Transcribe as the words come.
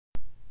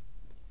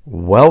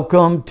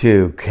Welcome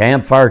to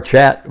Campfire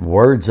Chat,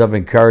 Words of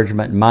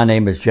Encouragement. My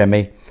name is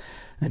Jimmy,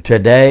 and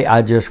today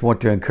I just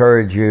want to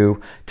encourage you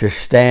to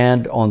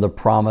stand on the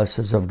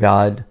promises of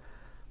God.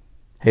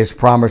 His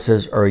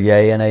promises are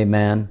yea and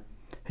amen.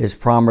 His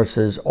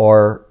promises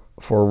are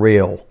for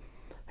real.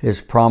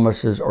 His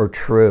promises are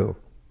true.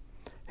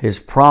 His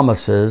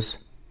promises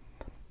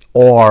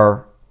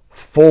are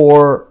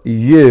for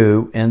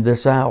you in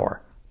this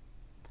hour.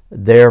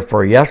 They're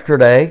for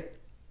yesterday,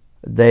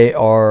 they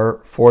are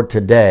for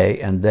today,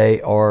 and they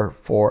are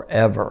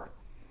forever.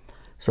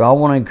 So I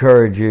want to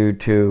encourage you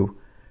to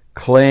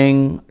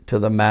cling to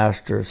the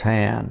Master's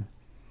hand.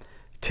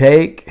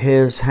 Take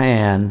his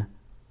hand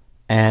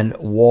and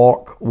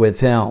walk with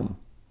him,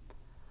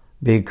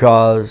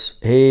 because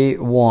he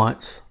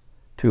wants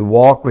to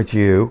walk with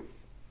you,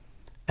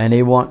 and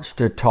he wants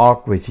to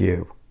talk with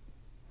you,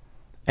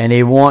 and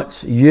he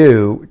wants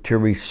you to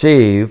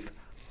receive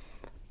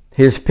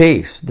his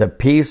peace, the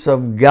peace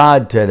of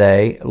God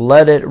today.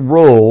 Let it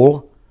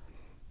rule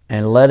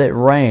and let it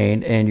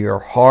reign in your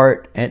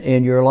heart and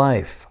in your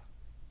life.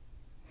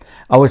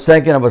 I was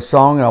thinking of a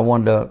song and I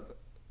wanted to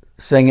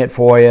sing it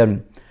for you,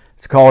 and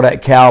it's called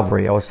At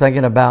Calvary. I was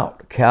thinking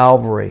about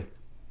Calvary,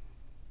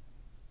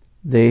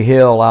 the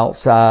hill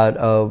outside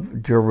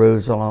of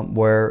Jerusalem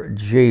where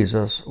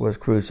Jesus was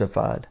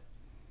crucified.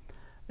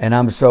 And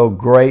I'm so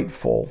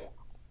grateful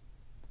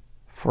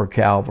for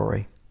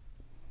Calvary.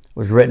 It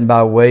was written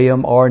by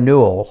William R.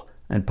 Newell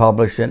and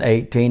published in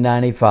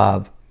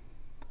 1895.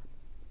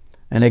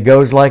 And it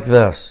goes like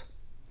this.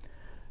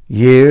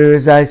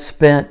 Years I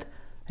spent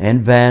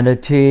in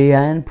vanity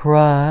and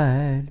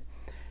pride,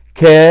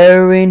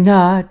 caring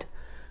not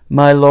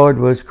my Lord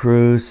was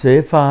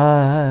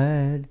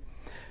crucified,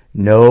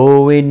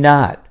 knowing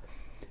not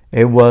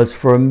it was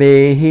for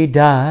me he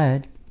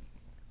died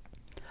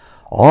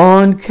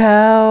on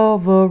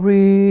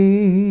Calvary.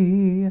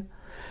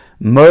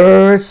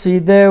 Mercy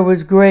there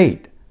was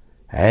great,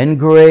 and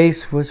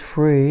grace was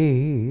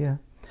free.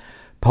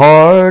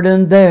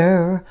 Pardon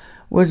there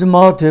was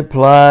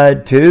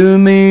multiplied to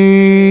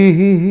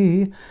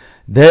me.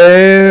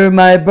 There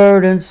my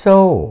burdened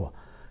soul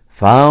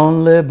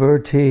found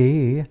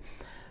liberty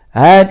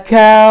at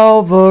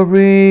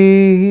Calvary.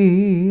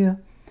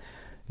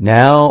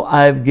 Now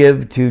I've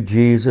give to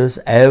Jesus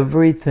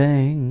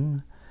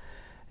everything.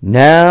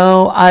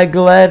 Now I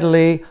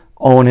gladly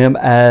own him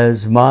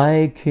as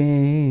my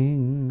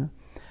King.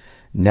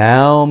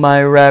 Now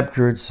my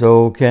raptured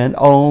soul can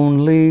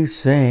only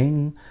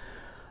sing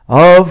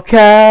of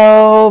Calvary.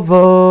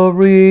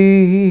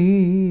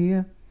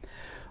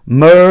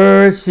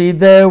 Mercy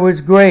there was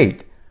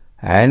great,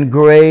 and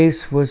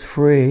grace was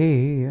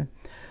free.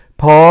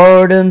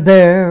 Pardon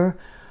there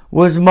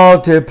was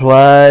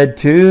multiplied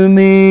to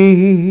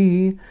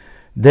me.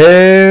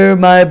 There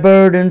my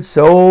burdened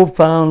soul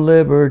found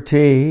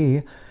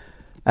liberty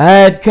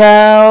at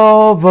Calvary.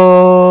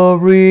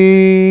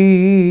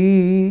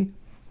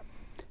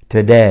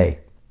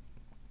 Today,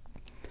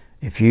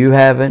 if you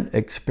haven't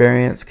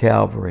experienced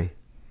Calvary,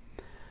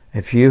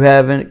 if you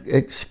haven't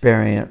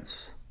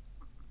experienced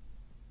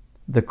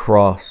the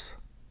cross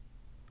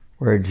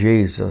where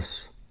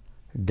Jesus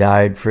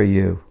died for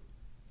you,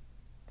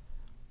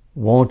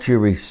 won't you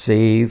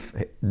receive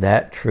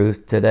that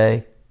truth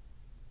today?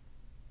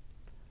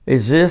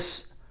 Is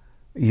this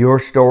your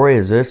story?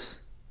 Is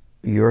this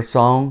your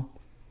song?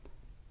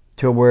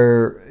 To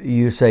where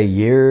you say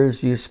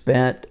years you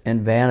spent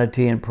in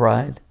vanity and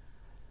pride,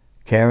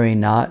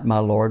 caring not my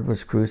Lord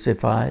was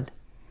crucified,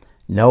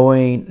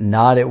 knowing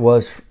not it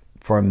was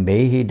for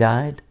me he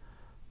died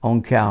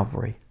on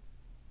Calvary.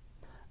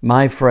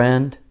 My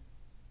friend,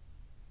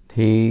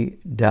 he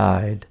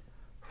died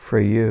for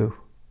you.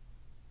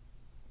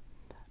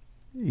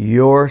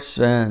 Your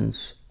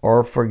sins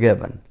are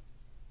forgiven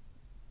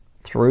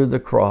through the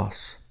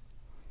cross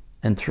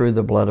and through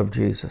the blood of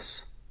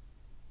Jesus.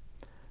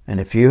 And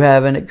if you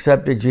haven't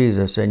accepted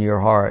Jesus in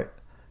your heart,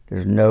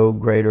 there's no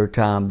greater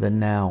time than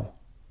now.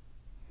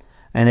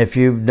 And if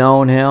you've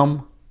known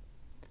him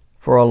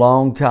for a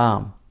long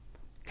time,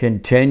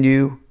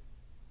 continue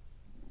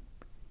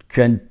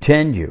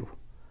to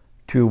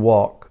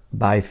walk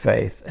by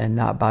faith and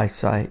not by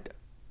sight.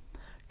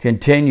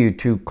 Continue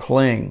to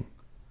cling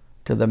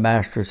to the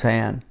Master's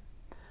hand.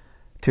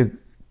 To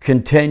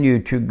continue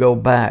to go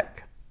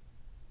back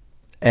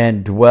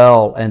and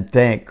dwell and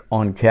think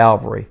on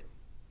Calvary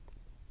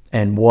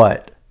and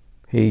what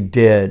he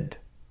did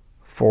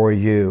for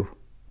you.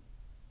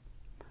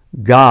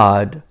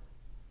 God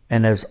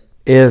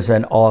is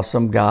an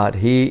awesome God.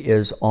 He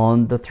is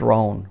on the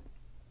throne.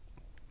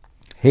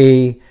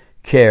 He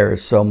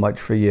cares so much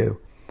for you.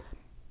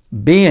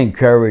 Be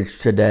encouraged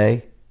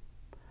today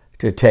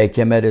to take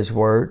him at his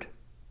word.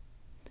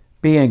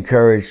 Be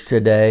encouraged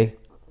today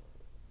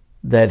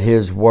that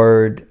his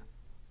word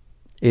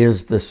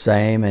is the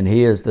same, and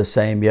he is the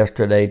same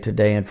yesterday,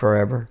 today, and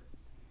forever.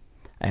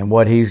 And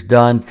what he's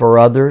done for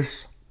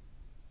others,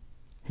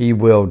 he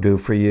will do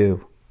for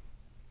you.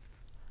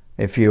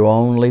 If you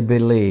only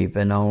believe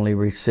and only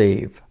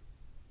receive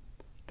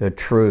the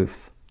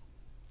truth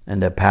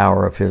and the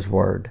power of His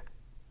Word.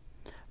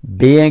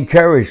 Be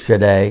encouraged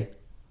today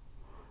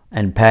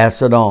and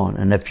pass it on.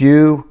 And if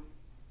you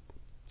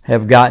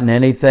have gotten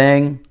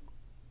anything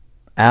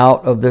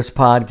out of this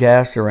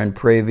podcast or in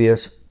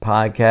previous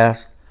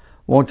podcasts,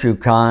 won't you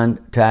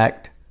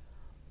contact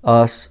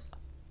us?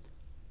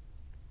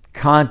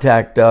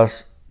 Contact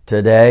us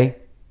today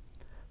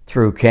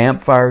through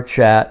Campfire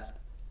Chat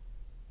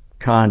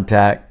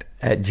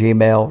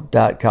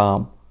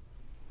contact@gmail.com.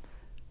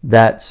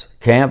 That's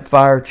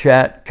Campfire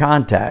Chat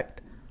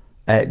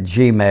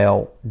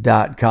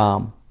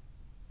contact@gmail.com.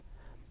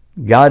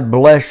 God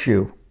bless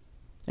you,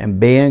 and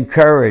be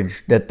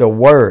encouraged that the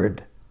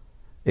Word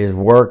is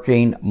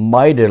working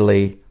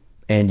mightily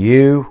in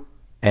you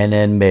and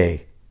in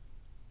me.